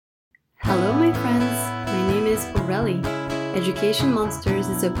Hello, my friends. My name is Aurelie. Education Monsters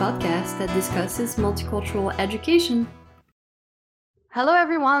is a podcast that discusses multicultural education. Hello,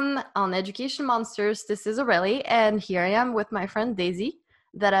 everyone. On Education Monsters, this is Aurelie, and here I am with my friend Daisy,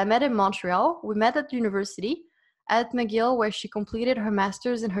 that I met in Montreal. We met at university at McGill, where she completed her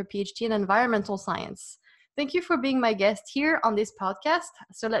master's and her PhD in environmental science. Thank you for being my guest here on this podcast.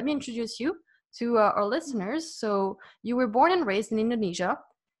 So let me introduce you to our listeners. So you were born and raised in Indonesia,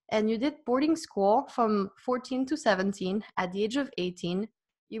 and you did boarding school from 14 to 17. At the age of 18,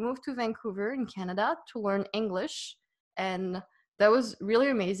 you moved to Vancouver in Canada to learn English, and that was really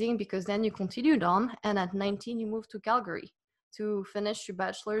amazing because then you continued on, and at 19, you moved to Calgary to finish your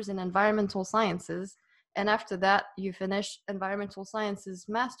bachelor's in environmental sciences. And after that, you finished environmental sciences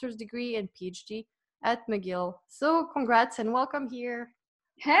master's degree and PhD at McGill. So congrats and welcome here.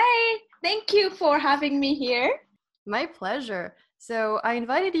 Hey, thank you for having me here. My pleasure. So I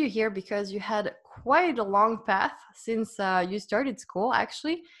invited you here because you had quite a long path since you started school,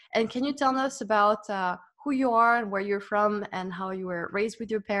 actually. And can you tell us about who you are and where you're from and how you were raised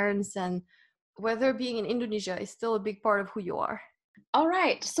with your parents and whether being in Indonesia is still a big part of who you are? All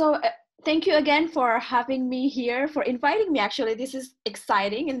right. So thank you again for having me here, for inviting me. Actually, this is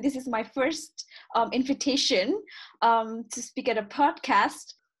exciting. And this is my first invitation to speak at a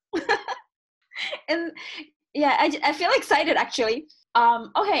podcast. And yeah, I feel excited actually.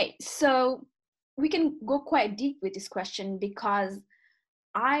 Okay, so we can go quite deep with this question because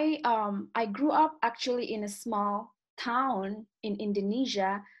I grew up actually in a small town in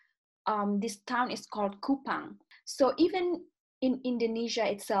Indonesia. This town is called Kupang. So even in Indonesia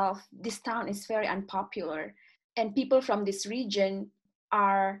itself, this town is very unpopular, and people from this region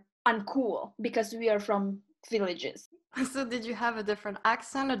are uncool because we are from villages. So did you have a different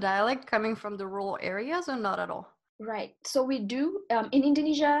accent or dialect coming from the rural areas or not at all? Right. So we do in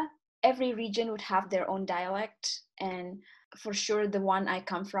Indonesia, every region would have their own dialect, and for sure, the one I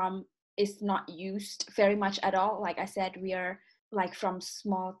come from is not used very much at all. Like I said, we are like from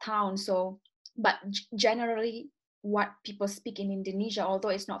small town, so but generally, what people speak in Indonesia, although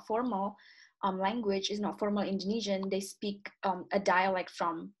it's not formal language, is not formal Indonesian, they speak a dialect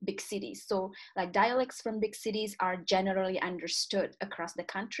from big cities. So like dialects from big cities are generally understood across the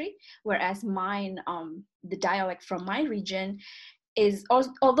country, whereas mine, the dialect from my region is,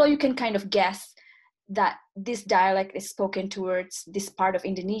 although you can kind of guess that this dialect is spoken towards this part of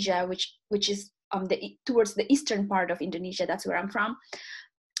Indonesia, which is towards the eastern part of Indonesia. That's where I'm from,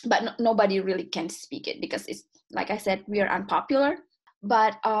 but nobody really can speak it because it's, like I said, we are unpopular.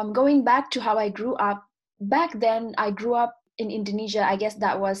 But going back to how I grew up, back then I grew up in Indonesia. I guess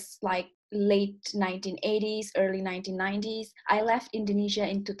that was like late 1980s, early 1990s. I left Indonesia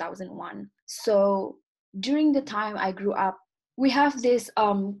in 2001. So during the time I grew up, we have this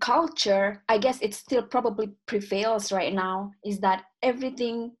culture, I guess it still probably prevails right now, is that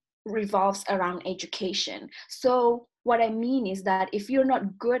everything revolves around education. So what I mean is that if you're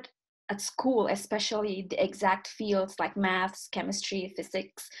not good at school, especially the exact fields like maths, chemistry,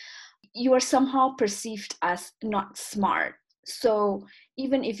 physics, you are somehow perceived as not smart. So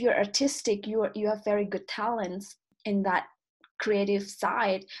even if you're artistic, you have very good talents in that creative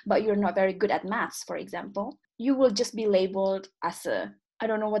side, but you're not very good at maths, for example, you will just be labeled as a, I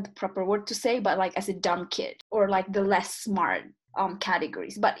don't know what the proper word to say, but like as a dumb kid or like the less smart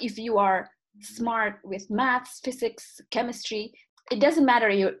categories. But if you are smart with maths, physics, chemistry, it doesn't matter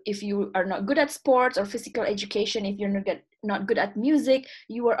if you are not good at sports or physical education. If you're not good at music,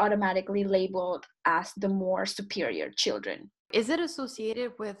 you are automatically labeled as the more superior children. Is it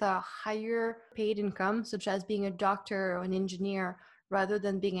associated with a higher paid income, such as being a doctor or an engineer, rather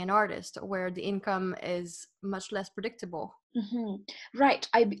than being an artist, where the income is much less predictable? Mm-hmm. Right.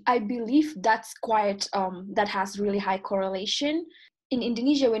 I believe that's quite, that has really high correlation. In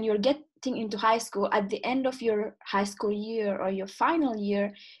Indonesia, when you're getting into high school, at the end of your high school year or your final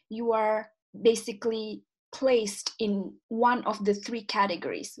year, you are basically placed in one of the three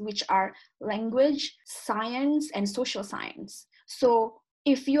categories, which are language, science, and social science. So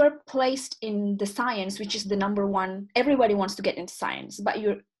if you're placed in the science, which is the number one, everybody wants to get into science, but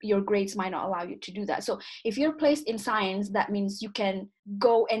your grades might not allow you to do that. So if you're placed in science, that means you can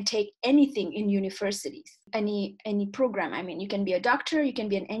go and take anything in universities, any program. I mean, you can be a doctor, you can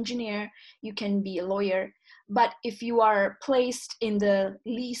be an engineer, you can be a lawyer. But if you are placed in the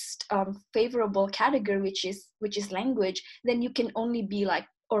least favorable category, which is language, then you can only be like,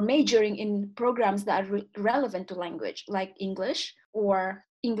 or majoring in programs that are relevant to language, like English or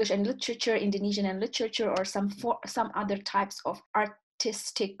English and literature, Indonesian and literature, or some other types of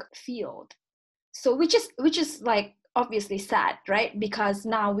artistic field. So which is like obviously sad, right? Because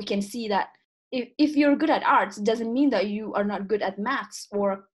now we can see that if you're good at arts, doesn't mean that you are not good at maths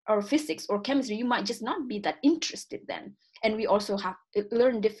or physics or chemistry. You might just not be that interested then. And we also have to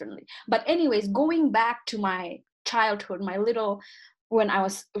learn differently. But anyways, going back to my childhood, when I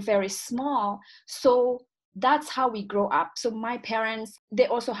was very small, so that's how we grow up. So my parents, they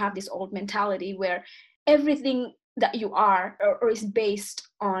also have this old mentality where everything that you are or is based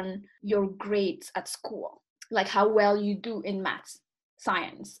on your grades at school, like how well you do in maths,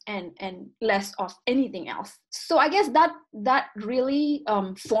 science, and less of anything else. So I guess that really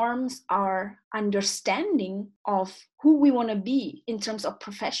forms our understanding of who we want to be in terms of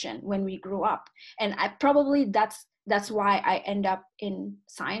profession when we grow up. And I probably that's why I end up in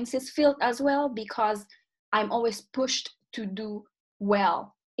sciences field as well, because I'm always pushed to do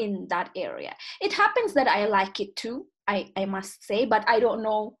well in that area. It happens that I like it too, I must say, but I don't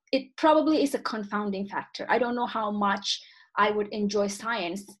know, it probably is a confounding factor. I don't know how much I would enjoy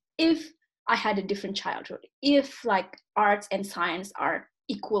science if I had a different childhood, if like arts and science are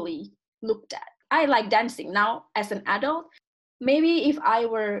equally looked at. I like dancing now as an adult. Maybe if I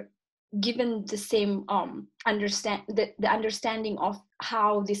were given the same the understanding of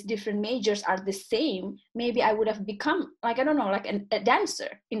how these different majors are the same, maybe I would have become like, I don't know, like a dancer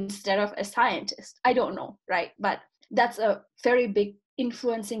instead of a scientist. I don't know, right? But that's a very big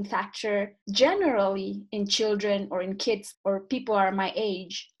influencing factor generally in children or in kids or people are my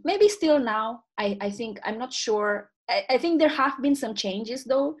age. Maybe still now, I think, I'm not sure. I think there have been some changes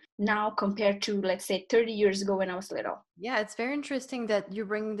though now compared to, let's say, 30 years ago when I was little. Yeah, it's very interesting that you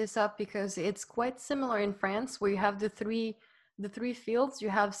bring this up because it's quite similar in France, where you have the three fields. You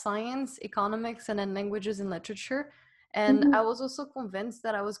have science, economics, and then languages and literature. And I was also convinced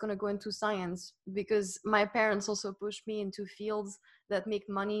that I was going to go into science because my parents also pushed me into fields that make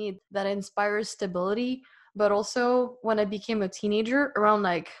money, that inspires stability. But also when I became a teenager, around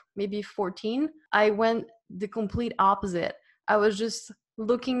like maybe 14, I went the complete opposite. I was just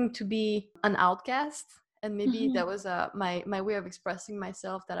looking to be an outcast, and maybe that was my way of expressing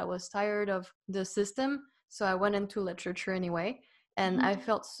myself, that I was tired of the system. So I went into literature anyway, and I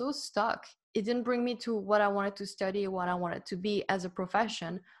felt so stuck. It didn't bring me to what I wanted to study, what I wanted to be as a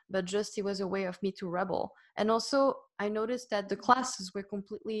profession, but just it was a way of me to rebel. And also I noticed that the classes were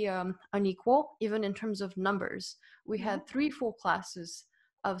completely unequal, even in terms of numbers. We had 3 full classes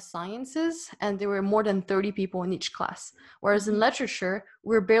of sciences, and there were more than 30 people in each class, whereas in literature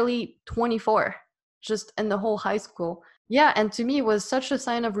we're barely 24 just in the whole high school. Yeah, and to me it was such a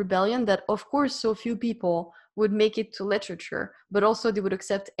sign of rebellion that of course so few people would make it to literature, but also they would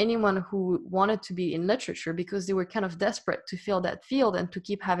accept anyone who wanted to be in literature because they were kind of desperate to fill that field and to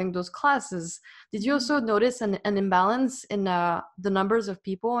keep having those classes. Did you also notice an imbalance in the numbers of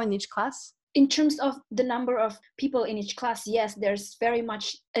people in each class? In terms of the number of people in each class, yes, there's very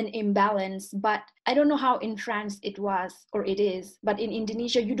much an imbalance, but I don't know how in France it was or it is, but in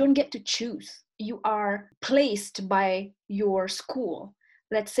Indonesia, you don't get to choose. You are placed by your school.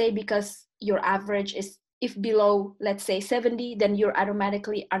 Let's say because your average is, if below, let's say 70, then you're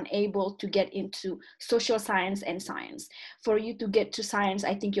automatically unable to get into social science and science. For you to get to science,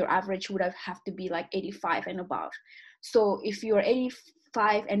 I think your average would have to be like 85 and above. So if you're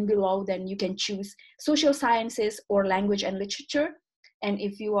 85 and below, then you can choose social sciences or language and literature. And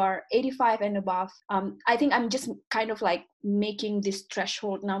if you are 85 and above, I think I'm just kind of like making these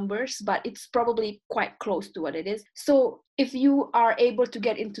threshold numbers, but it's probably quite close to what it is. So if you are able to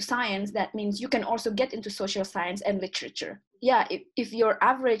get into science, that means you can also get into social science and literature. Yeah, if your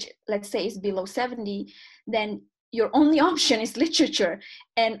average, let's say, is below 70, then your only option is literature.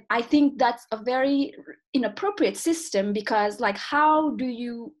 And I think that's a very inappropriate system, because like how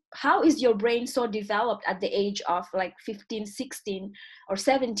is your brain so developed at the age of like 15, 16 or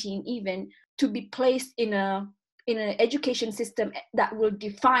 17 even, to be placed in an education system that will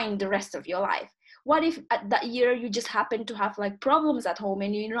define the rest of your life? What if at that year you just happen to have like problems at home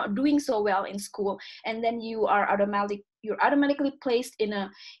and you're not doing so well in school, and then you're automatically placed in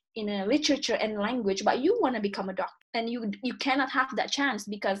a literature and language, but you want to become a doctor, and you cannot have that chance,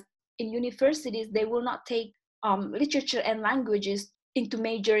 because in universities they will not take literature and languages into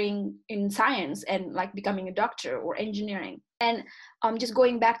majoring in science and like becoming a doctor or engineering. And just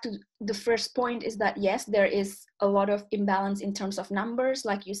going back to the first point is that yes, there is a lot of imbalance in terms of numbers.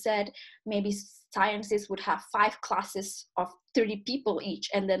 Like you said, maybe sciences would have 5 classes of 30 people each,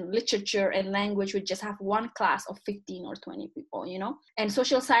 and then literature and language would just have 1 class of 15 or 20 people, you know? And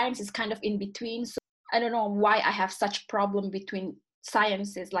social science is kind of in between. So I don't know why I have such problem between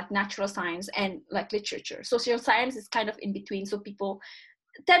sciences like natural science and like literature. Social science is kind of in between, so people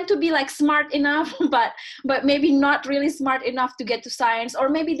tend to be like smart enough, but maybe not really smart enough to get to science, or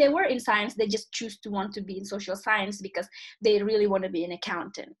maybe they were in science, they just choose to want to be in social science because they really want to be an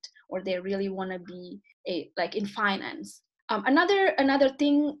accountant, or they really want to be like in finance. Another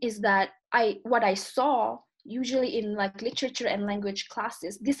thing is that what I saw usually in like literature and language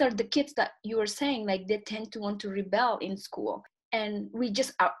classes, these are the kids that you were saying, like they tend to want to rebel in school, and we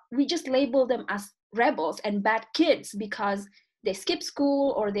just label them as rebels and bad kids because they skip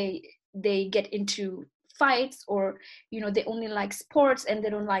school, or they get into fights, or they only like sports and they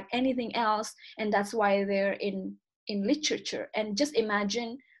don't like anything else, and that's why they're in literature. And just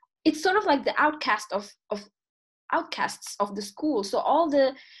imagine, it's sort of like the outcasts of the school. So all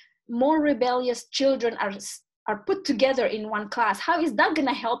the more rebellious children are put together in one class. How is that going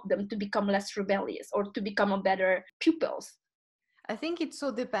to help them to become less rebellious or to become a better pupils? I think it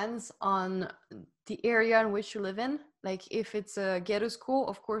so depends on the area in which you live in. Like if it's a ghetto school,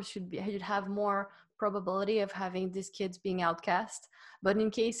 of course you'd have more probability of having these kids being outcast. But in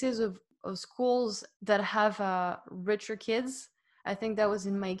cases of schools that have richer kids, I think that was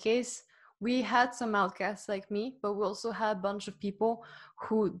in my case, we had some outcasts like me, but we also had a bunch of people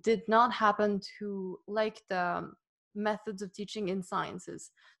who did not happen to like the methods of teaching in sciences.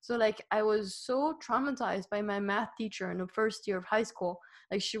 So like I was so traumatized by my math teacher in the first year of high school.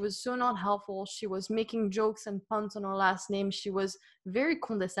 Like she was so not helpful. She was making jokes and puns on her last name. She was very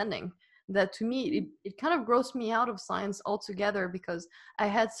condescending. That to me, it kind of grossed me out of science altogether because I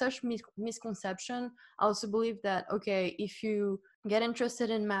had such misconception. I also believe that, okay, if you get interested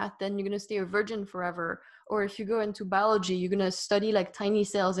in math, then you're going to stay a virgin forever. Or if you go into biology, you're going to study like tiny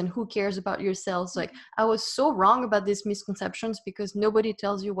cells and who cares about your cells? Like I was so wrong about these misconceptions because nobody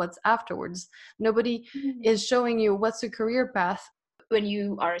tells you what's afterwards. Nobody is showing you what's a career path. When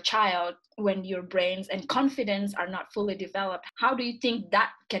you are a child, when your brains and confidence are not fully developed, how do you think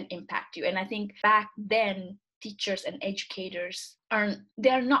that can impact you? And I think back then, teachers and educators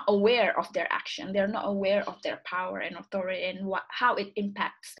they're not aware of their action. They're not aware of their power and authority and how it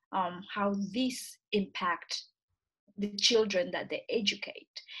impacts, how these impact the children that they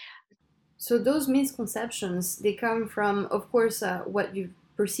educate. So those misconceptions, they come from, of course, what you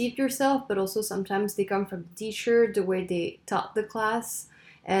perceived yourself, but also sometimes they come from the teacher, the way they taught the class,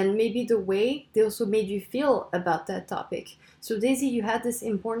 and maybe the way they also made you feel about that topic. So Daisy, you had this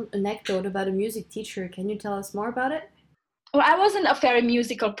important anecdote about a music teacher. Can you tell us more about it? Well, I wasn't a very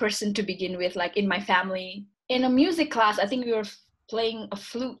musical person to begin with, like in my family. In a music class, I think we were playing a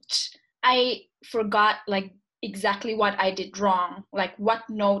flute. I forgot like exactly what I did wrong, like what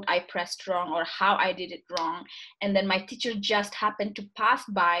note I pressed wrong or how I did it wrong. And then my teacher just happened to pass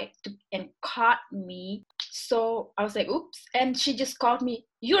by and caught me. So I was like, oops. And she just called me,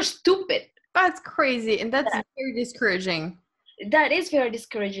 "You're stupid." That's crazy. And that's very discouraging. That is very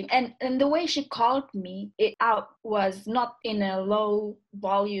discouraging. And the way she called me it out was not in a low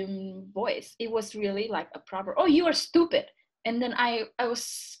volume voice. It was really like a proper, "Oh, you are stupid." And then I was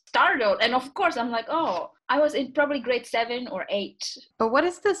startled. And of course, I'm like, oh, I was in probably grade 7 or 8. But what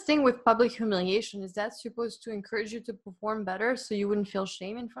is this thing with public humiliation? Is that supposed to encourage you to perform better so you wouldn't feel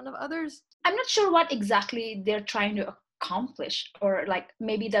shame in front of others? I'm not sure what exactly they're trying to accomplish. Or like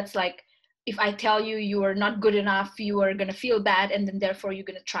maybe that's like, if I tell you you are not good enough, you are going to feel bad, and then therefore you're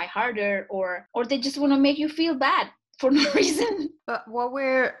going to try harder, or they just want to make you feel bad for no reason. But what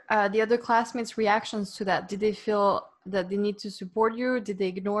were the other classmates' reactions to that? Did they feel that they need to support you? Did they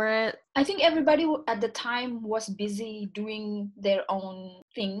ignore it? I think everybody at the time was busy doing their own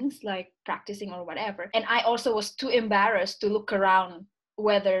things, like practicing or whatever. And I also was too embarrassed to look around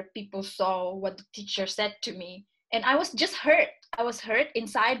whether people saw what the teacher said to me. And I was just hurt. I was hurt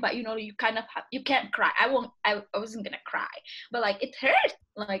inside, but you kind of you can't cry. I wasn't gonna cry, but like it hurt.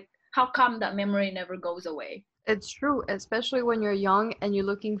 Like how come that memory never goes away? It's true, especially when you're young and you're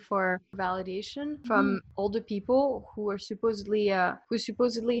looking for validation from older people who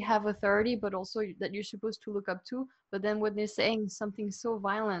supposedly have authority, but also that you're supposed to look up to. But then when they're saying something so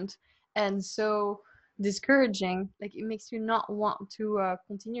violent and so discouraging, like it makes you not want to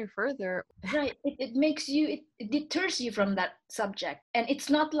continue further. Right. It makes you, it deters you from that subject. And it's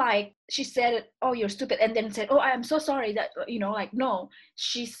not like she said, "Oh, you're stupid," and then said, "Oh, I am so sorry that," like, no,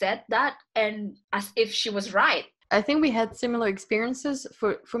 she said that and as if she was right. I think we had similar experiences.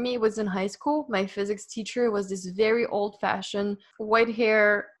 For me, it was in high school. My physics teacher was this very old-fashioned, white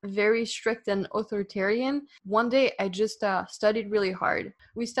hair, very strict and authoritarian. One day, I just studied really hard.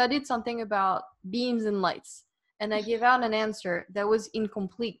 We studied something about beams and lights. And I gave out an answer that was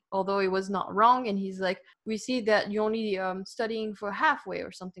incomplete, although it was not wrong. And he's like, "We see that you're only studying for halfway,"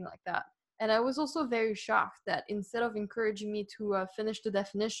 or something like that. And I was also very shocked that instead of encouraging me to finish the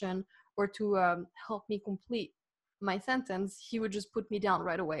definition or to help me complete my sentence, he would just put me down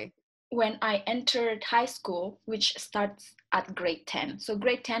right away. When I entered high school, which starts at grade 10. So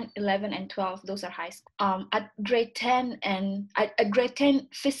grade 10, 11, and 12, those are high school. At grade 10 at grade 10,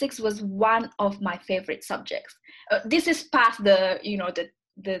 physics was one of my favorite subjects. This is past the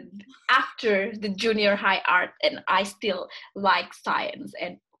after the junior high art, and I still like science.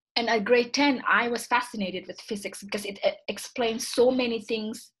 And at grade 10, I was fascinated with physics because it explains so many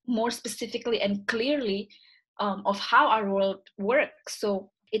things more specifically and clearly of how our world works.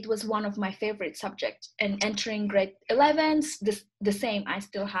 So it was one of my favorite subjects. And entering grade 11, the same. I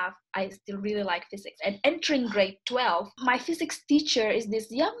still really like physics. And entering grade 12, my physics teacher is this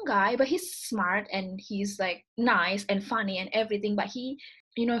young guy, but he's smart and he's like nice and funny and everything. But he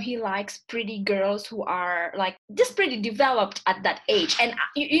likes pretty girls who are like just pretty developed at that age. And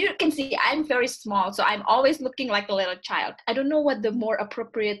you can see I'm very small, so I'm always looking like a little child. I don't know what the more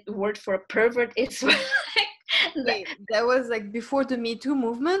appropriate word for a pervert is. Wait, that was like before the Me Too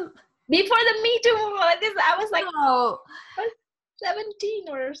movement? Before the Me Too movement, I was like Oh, 17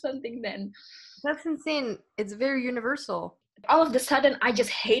 or something then. That's insane. It's very universal. All of a sudden, I just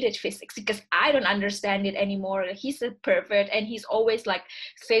hated physics because I don't understand it anymore. He's a pervert and he's always like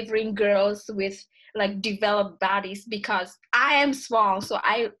favoring girls with like developed bodies because I am small. So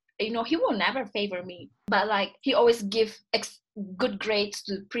he will never favor me. But like he always give good grades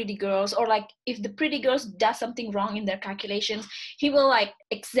to pretty girls, or like if the pretty girls does something wrong in their calculations, he will like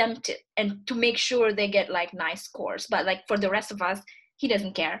exempt it and to make sure they get like nice scores. But like for the rest of us, he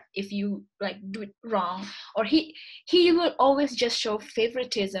doesn't care if you like do it wrong, or he will always just show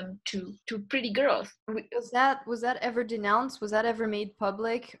favoritism to pretty girls. Was that ever denounced? Was that ever made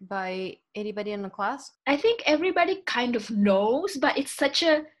public by anybody in the class? I think everybody kind of knows, but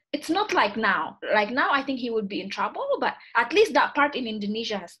it's not like now. Like now, I think he would be in trouble, but at least that part in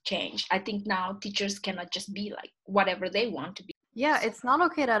Indonesia has changed. I think now teachers cannot just be like whatever they want to be. Yeah, it's not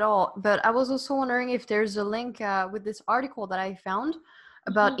okay at all. But I was also wondering if there's a link with this article that I found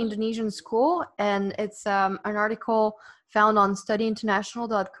about Indonesian school. And it's an article found on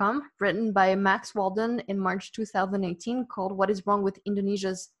studyinternational.com, written by Max Walden in March 2018, called "What is Wrong with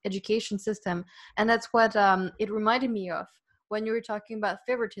Indonesia's Education System?" And that's what it reminded me of when you were talking about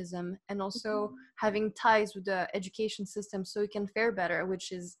favoritism and also having ties with the education system so you can fare better,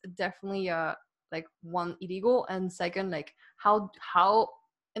 which is definitely like one, illegal, and second, like how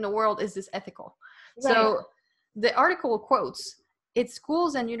in the world is this ethical? Right. So the article quotes, "Its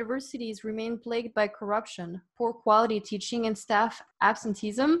schools and universities remain plagued by corruption, poor quality teaching and staff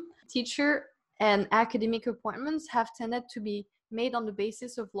absenteeism. Teacher and academic appointments have tended to be made on the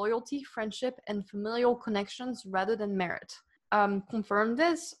basis of loyalty, friendship, and familial connections rather than merit." Confirm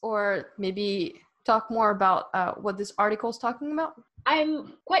this, or maybe talk more about what this article is talking about?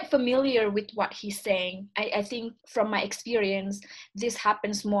 I'm quite familiar with what he's saying. I think from my experience, this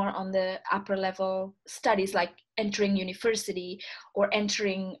happens more on the upper level studies, like entering university or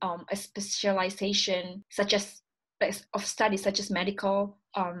entering a specialization such as of studies such as medical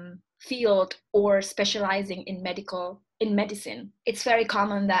field, or specializing in medicine. It's very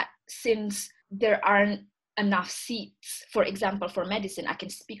common that since there aren't enough seats, for example, for medicine, I can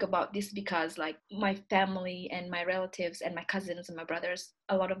speak about this because like my family and my relatives and my cousins and my brothers,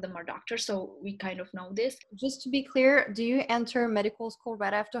 a lot of them are doctors, so we kind of know this. Just to be clear, do you enter medical school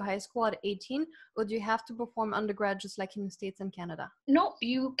right after high school at 18, or do you have to perform undergrad just like in the States and Canada? No,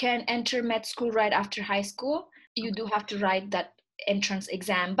 you can enter med school right after high school. You do have to write that entrance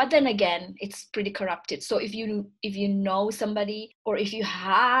exam, but then again, it's pretty corrupted. So if you know somebody, or if you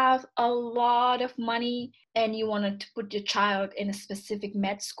have a lot of money and you wanted to put your child in a specific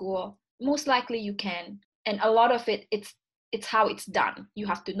med school, most likely you can. And a lot of it's how it's done. You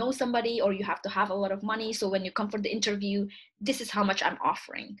have to know somebody, or you have to have a lot of money. So when you come for the interview, this is how much I'm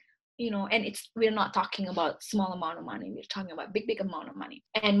offering. And we're not talking about small amount of money. We're talking about big amount of money.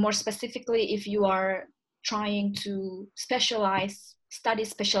 And more specifically, if you are trying to study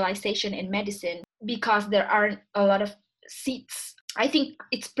specialization in medicine, because there aren't a lot of seats, I think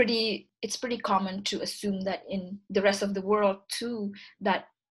it's pretty common to assume that in the rest of the world too, that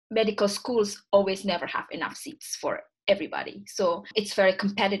medical schools always never have enough seats for everybody. So it's very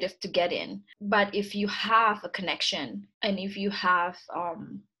competitive to get in. But if you have a connection and if you have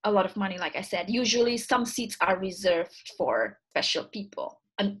a lot of money, like I said, usually some seats are reserved for special people.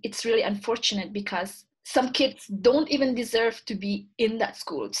 And it's really unfortunate because some kids don't even deserve to be in that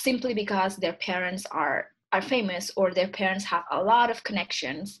school simply because their parents are famous, or their parents have a lot of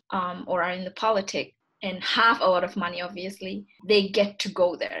connections, or are in the politics. and have a lot of money, obviously, they get to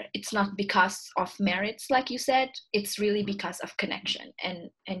go there. It's not because of merits, like you said. It's really because of connection and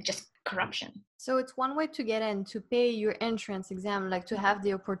just corruption. So it's one way to get in, to pay your entrance exam, like to have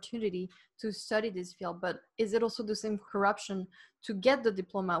the opportunity to study this field. But is it also the same corruption to get the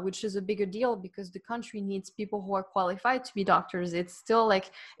diploma, which is a bigger deal because the country needs people who are qualified to be doctors? It's still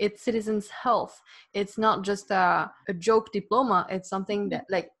like, it's citizens' health. It's not just a joke diploma. It's something that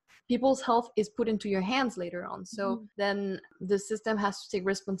like people's health is put into your hands later on. So then the system has to take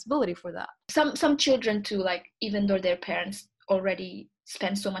responsibility for that. Some children too, like even though their parents already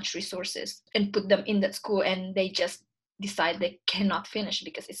spend so much resources and put them in that school, and they just decide they cannot finish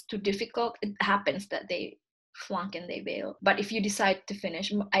because it's too difficult. It happens that they flunk and they bail. But if you decide to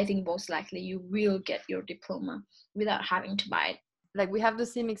finish, I think most likely you will get your diploma without having to buy it. Like we have the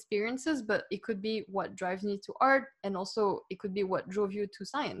same experiences, but it could be what drives you to art, and also it could be what drove you to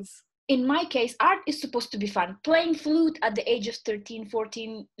science. In my case, art is supposed to be fun. Playing flute at the age of 13,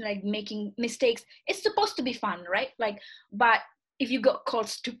 14, like making mistakes, it's supposed to be fun, right? Like, but if you got called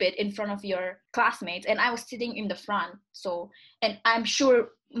stupid in front of your classmates, and I was sitting in the front, so, and I'm sure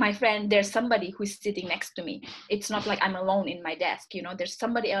my friend, there's somebody who's sitting next to me. It's not like I'm alone in my desk, you know, there's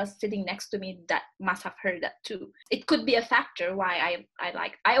somebody else sitting next to me that must have heard that too. It could be a factor why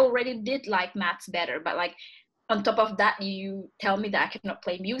I already did like maths better, but like on top of that, you tell me that I cannot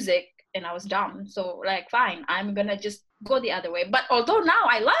play music and I was dumb. So like, fine, I'm gonna just go the other way. But although now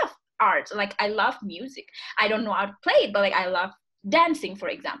I love art, like I love music. I don't know how to play it, but like I love dancing, for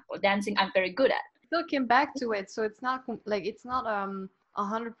example. Dancing, I'm very good at. Still came back to it. So it's not like, it's not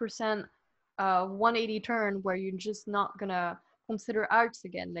 100% 180 turn where you're just not gonna consider arts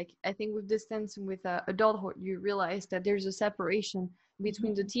again. Like I think with distance and with adulthood, you realize that there's a separation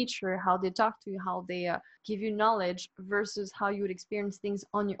between the teacher, how they talk to you, how they give you knowledge, versus how you would experience things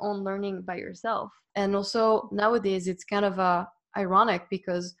on your own, learning by yourself. And also nowadays it's kind of ironic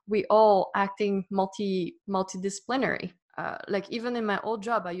because we all acting multidisciplinary. Like even in my old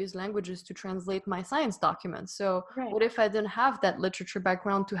job, I use languages to translate my science documents. So what if I didn't have that literature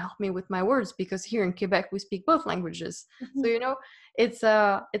background to help me with my words? Because here in Quebec, we speak both languages. So, you know, it's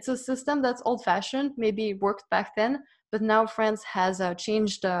a system that's old fashioned, maybe worked back then, but now France has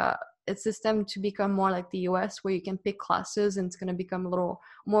changed its system to become more like the US, where you can pick classes and it's going to become a little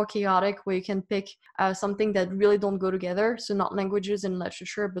more chaotic, where you can pick something that really don't go together. So not languages and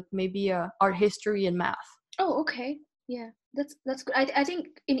literature, but maybe art history and math. Oh, okay. Yeah, that's good. I think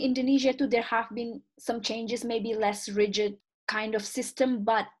in Indonesia too, there have been some changes, maybe less rigid kind of system,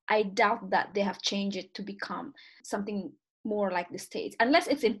 but I doubt that they have changed it to become something more like the States. Unless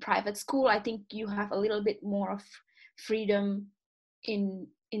it's in private school, I think you have a little bit more of freedom in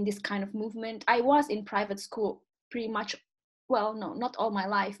this kind of movement. I was in private school pretty much, well, no, not all my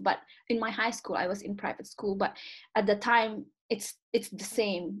life, but in my high school, I was in private school. But at the time, it's the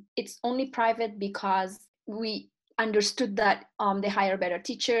same. It's only private because we understood that they hire better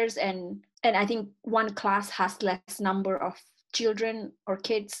teachers, and I think one class has less number of children or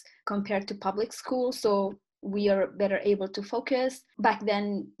kids compared to public school, so we are better able to focus. Back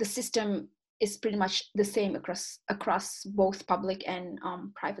then the system is pretty much the same across both public and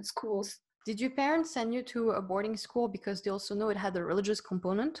private schools. Did your parents send you to a boarding school because they also know it had a religious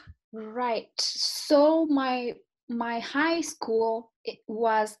component? Right. So my high school, it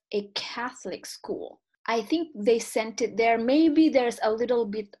was a Catholic school. I think they sent it there. Maybe there's a little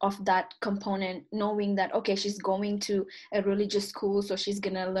bit of that component, knowing that, okay, she's going to a religious school, so she's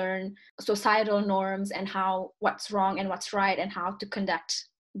going to learn societal norms and what's wrong and what's right and how to conduct.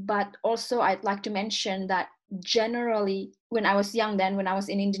 But also I'd like to mention that generally, when I was young then, when I was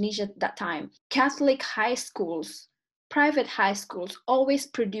in Indonesia at that time, Catholic high schools, private high schools always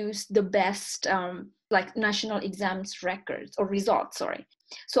produce the best like national exams records or results, sorry.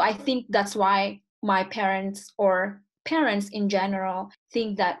 So I think that's why my parents or parents in general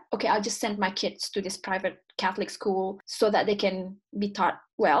think that, okay, I'll just send my kids to this private Catholic school so that they can be taught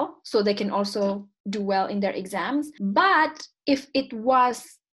well, so they can also do well in their exams. But if it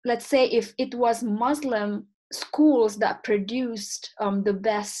was, let's say, if it was Muslim schools that produced the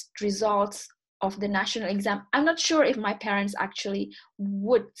best results of the national exam, I'm not sure if my parents actually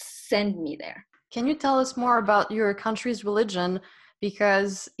would send me there. Can you tell us more about your country's religion?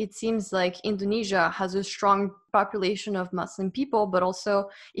 Because it seems like Indonesia has a strong population of Muslim people, but also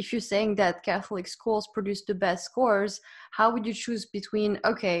if you're saying that Catholic schools produce the best scores, how would you choose between,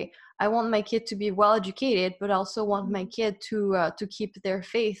 okay, I want my kid to be well educated, but I also want my kid to keep their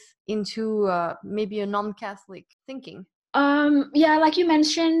faith into maybe a non-Catholic thinking? Yeah, like you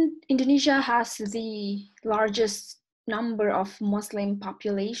mentioned, Indonesia has the largest number of Muslim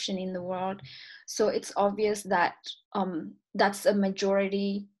population in the world. So it's obvious that that's a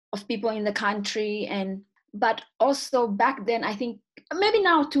majority of people in the country. And but also back then, I think maybe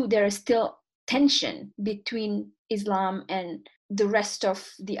now too, there is still tension between Islam and the rest of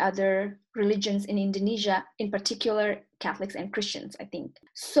the other religions in Indonesia, in particular Catholics and Christians, I think.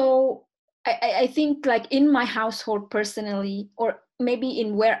 So I think like in my household personally, or maybe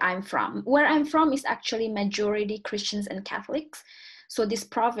in where I'm from is actually majority Christians and Catholics. So this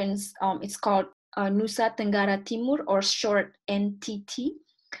province, it's called Nusa Tenggara Timur, or short NTT.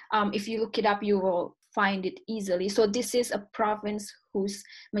 If you look it up, you will find it easily. So this is a province whose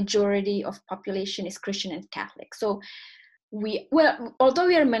majority of population is Christian and Catholic. So although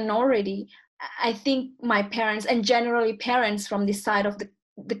we are minority, I think my parents, and generally parents from this side of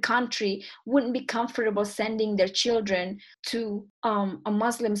the country, wouldn't be comfortable sending their children to a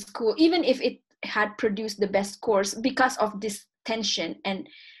Muslim school, even if it had produced the best course, because of this tension. And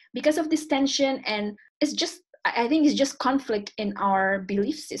it's just, I think it's just conflict in our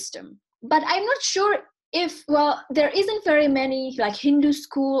belief system. But I'm not sure if, well, there isn't very many like Hindu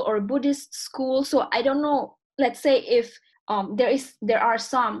school or Buddhist school. So I don't know, let's say if there are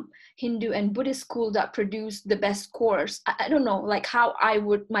some Hindu and Buddhist school that produce the best course. I don't know, like how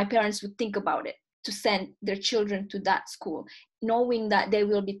my parents would think about it, to send their children to that school, knowing that they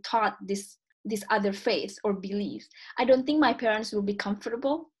will be taught this other faith or beliefs. I don't think my parents will be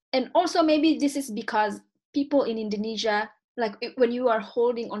comfortable. And also maybe this is because people in Indonesia, like when you are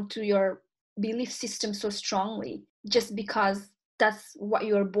holding onto your belief system so strongly, just because that's what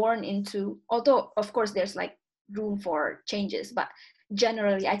you are born into, although of course there's like room for changes, but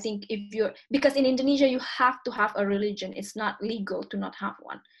generally I think because in Indonesia you have to have a religion, it's not legal to not have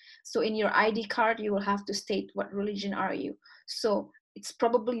one. So in your ID card you will have to state what religion are you. So it's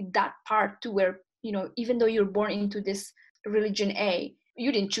probably that part to where, even though you're born into this religion A,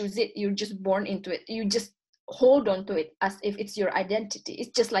 you didn't choose it, you're just born into it, you just hold on to it as if it's your identity.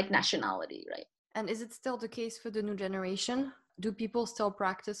 It's just like nationality, right? And is it still the case for the new generation? Do people still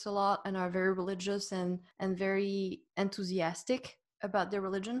practice a lot and are very religious and very enthusiastic about their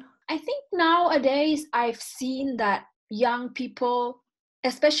religion? I think nowadays I've seen that young people,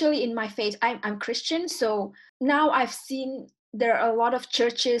 especially in my faith, I'm Christian, so now I've seen there are a lot of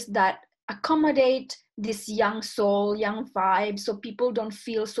churches that accommodate this young soul, young vibe, so people don't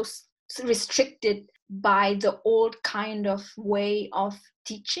feel so restricted by the old kind of way of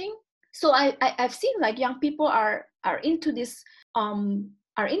teaching. So I've seen like young people are into this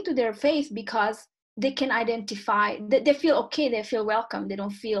are into their faith because they can identify, they feel okay, they feel welcome, they don't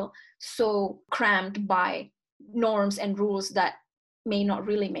feel so cramped by norms and rules that may not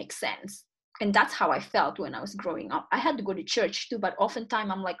really make sense. And that's how I felt when I was growing up. I had to go to church too, but oftentimes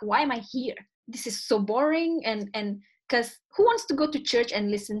I'm like, why am I here? This is so boring. And because who wants to go to church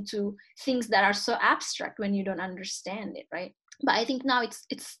and listen to things that are so abstract when you don't understand it, right? But I think now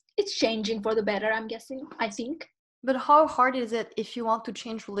it's changing for the better, I'm guessing, I think. But how hard is it if you want to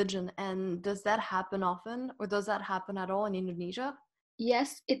change religion? And does that happen often, or does that happen at all in Indonesia?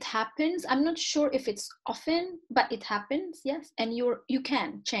 Yes, it happens. I'm not sure if it's often, but it happens, yes. And you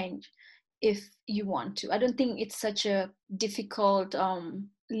can change if you want to. I don't think it's such a difficult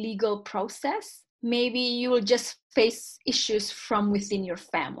legal process. Maybe you will just face issues from within your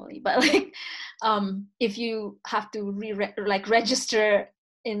family. But like if you have to register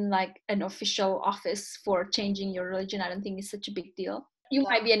in like an official office for changing your religion, I don't think it's such a big deal. You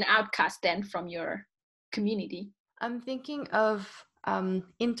might be an outcast then from your community. I'm thinking of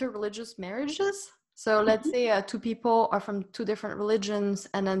interreligious marriages. So let's say two people are from two different religions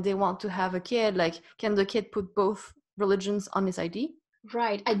and then they want to have a kid. Like, can the kid put both religions on his ID?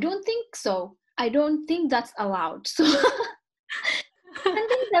 Right. I don't think so. I don't think that's allowed. So I don't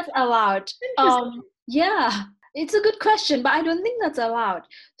think that's allowed. Yeah, it's a good question, but I don't think that's allowed.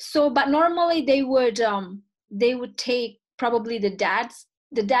 So, but normally they would take probably the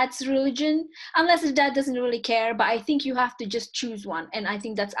dad's religion, unless the dad doesn't really care. But I think you have to just choose one, and I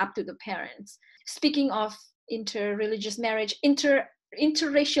think that's up to the parents. Speaking of interreligious marriage,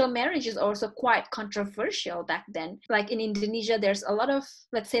 interracial marriage is also quite controversial back then. Like in Indonesia, there's a lot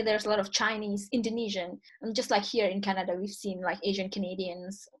of Chinese Indonesian, and just like here in Canada, we've seen like Asian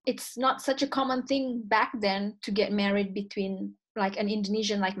Canadians. It's not such a common thing back then to get married between like an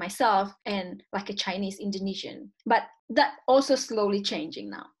Indonesian like myself and like a Chinese Indonesian. But that also slowly changing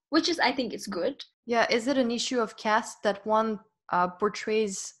now, which is, I think it's good. Yeah, is it an issue of caste that one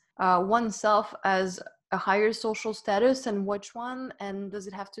portrays oneself as a higher social status, and which one? And does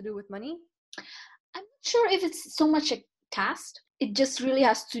it have to do with money? I'm not sure if it's so much a caste. It just really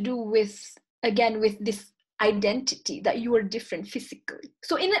has to do with, again, with this identity that you are different physically.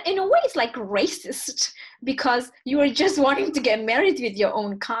 So in a way, it's like racist because you are just wanting to get married with your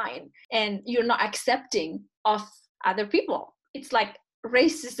own kind and you're not accepting of other people. It's like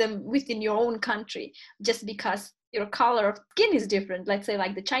racism within your own country just because your color of skin is different. Let's say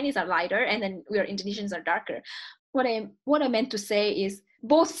like the Chinese are lighter and then we are Indonesians are darker. What I meant to say is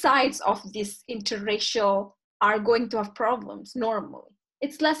both sides of this interracial are going to have problems normally.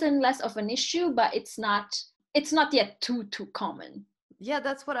 It's less and less of an issue, but it's not yet too common. Yeah,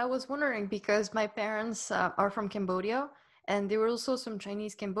 that's what I was wondering, because my parents are from Cambodia, and they were also some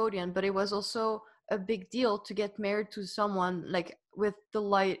Chinese Cambodian, but it was also a big deal to get married to someone like with the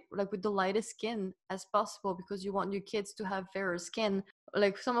lightest skin as possible, because you want your kids to have fairer skin.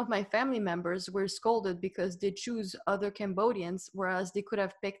 Like some of my family members were scolded because they choose other Cambodians, whereas they could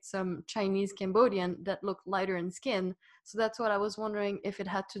have picked some Chinese Cambodian that looked lighter in skin. So that's what I was wondering, if it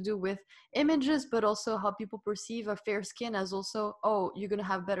had to do with images, but also how people perceive a fair skin as also, oh, you're going to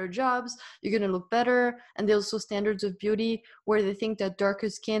have better jobs, you're going to look better. And there's also standards of beauty where they think that darker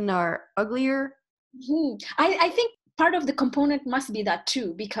skin are uglier. I think part of the component must be that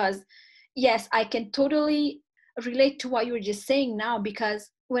too, because yes, I can totally relate to what you were just saying now, because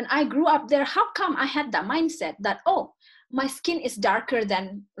when I grew up there, how come I had that mindset that, oh, my skin is darker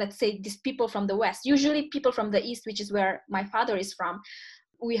than, let's say, these people from the West. Usually people from the East, which is where my father is from,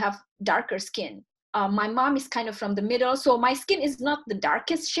 we have darker skin. My mom is kind of from the middle, so my skin is not the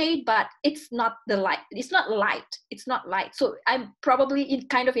darkest shade, but it's not light. It's not light. So I'm probably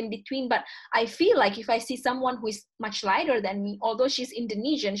kind of in between, but I feel like if I see someone who is much lighter than me, although she's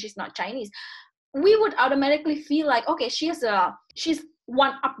Indonesian, she's not Chinese, we would automatically feel like, okay, she's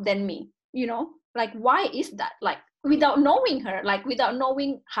one up than me, like, why is that? Like, without knowing her, like without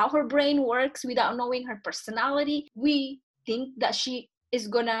knowing how her brain works, without knowing her personality, we think that she is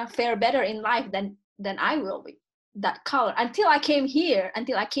gonna fare better in life than I will be, that color. Until I came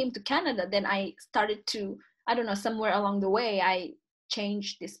to Canada, then I started to, I don't know, somewhere along the way, I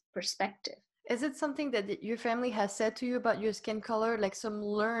changed this perspective. Is it something that your family has said to you about your skin color, like some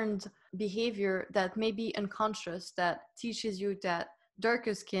learned behavior that may be unconscious that teaches you that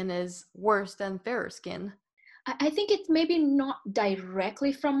darker skin is worse than fairer skin? I think it's maybe not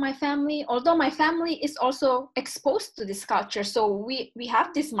directly from my family, although my family is also exposed to this culture. So we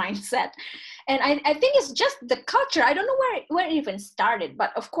have this mindset. And I think it's just the culture. I don't know where it even started.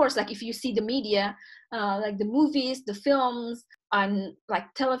 But of course, like if you see the media, like the movies, the films, and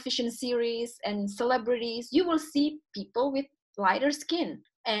like television series and celebrities, you will see people with lighter skin.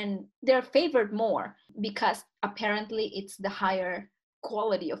 And they're favored more because apparently it's the higher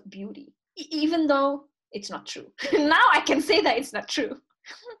quality of beauty. Even though it's not true. Now I can say that it's not true.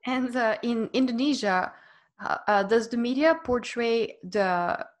 And in Indonesia, does the media portray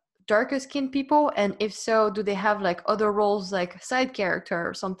the darker skinned people? And if so, do they have like other roles, like side character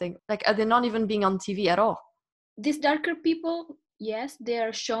or something? Like, are they not even being on TV at all? These darker people, yes, they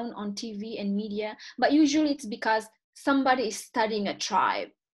are shown on TV and media, but usually it's because somebody is studying a tribe,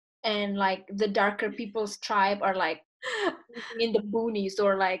 and like the darker people's tribe are like in the boonies,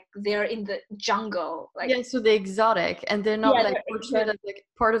 or like they're in the jungle, like, yeah, so they're exotic, and they're not like they're portrayed as like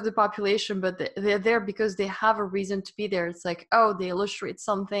part of the population, but they're there because they have a reason to be there. It's like, oh, they illustrate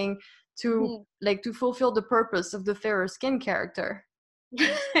something to like to fulfill the purpose of the fairer skin character.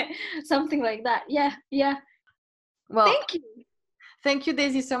 something like that. Yeah. Well, thank you,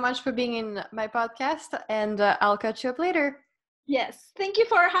 Daisy, so much for being in my podcast, and I'll catch you up later. Yes, thank you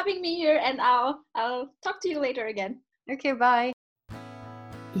for having me here, and I'll talk to you later again. Okay, bye.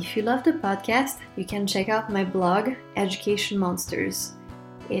 If you love the podcast, you can check out my blog, Education Monsters.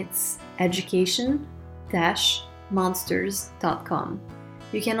 It's education-monsters.com.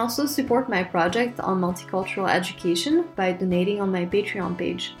 You can also support my project on multicultural education by donating on my Patreon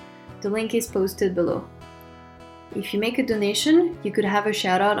page. The link is posted below. If you make a donation, you could have a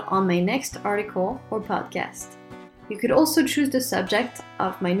shout out on my next article or podcast. You could also choose the subject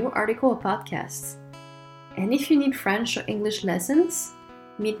of my new article or podcast. And if you need French or English lessons,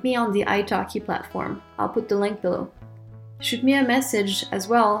 meet me on the italki platform. I'll put the link below. Shoot me a message as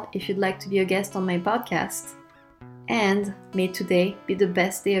well if you'd like to be a guest on my podcast. And may today be the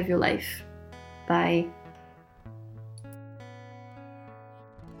best day of your life. Bye.